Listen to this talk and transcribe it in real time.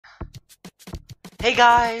Hey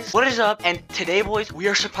guys, what is up? And today, boys, we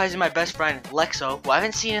are surprising my best friend, Lexzo, who I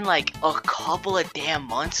haven't seen in like a couple of damn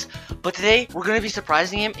months. But today, we're gonna be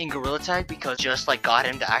surprising him in Gorilla Tag because just like got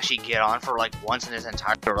him to actually get on for like once in his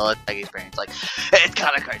entire Gorilla Tag experience. Like, it's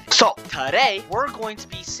kind of crazy. So, today, we're going to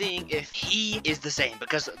be seeing if he is the same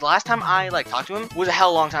because the last time I like talked to him was a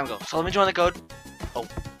hell long time ago. So let me join the code. Oh.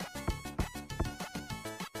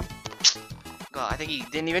 God, I think he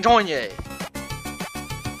didn't even join yet.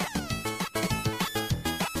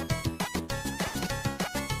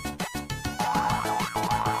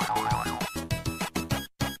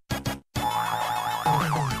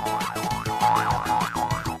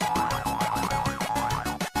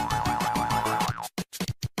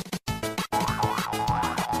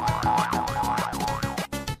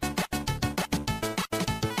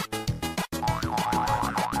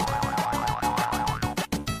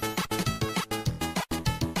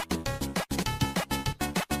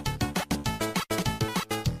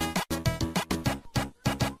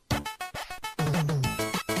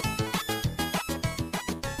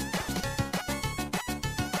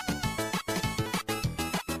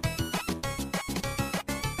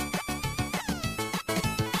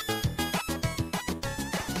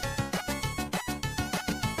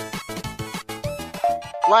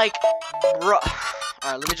 Like, bro.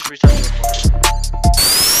 Alright, let me just restart the recording.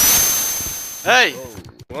 Hey!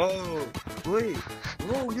 Whoa, wait,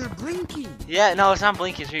 whoa, you're blinking! Yeah, no, it's not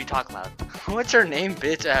blinking, so you talk loud. What's your name,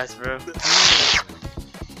 bitch ass, bro?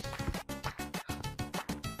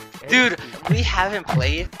 Dude, we haven't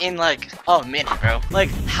played in like a minute, bro.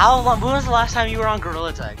 Like, how long? When was the last time you were on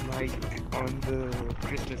Gorilla Tag? Like, on the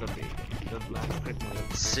Christmas update, the last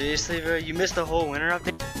Christmas. Seriously, bro? You missed the whole winter update?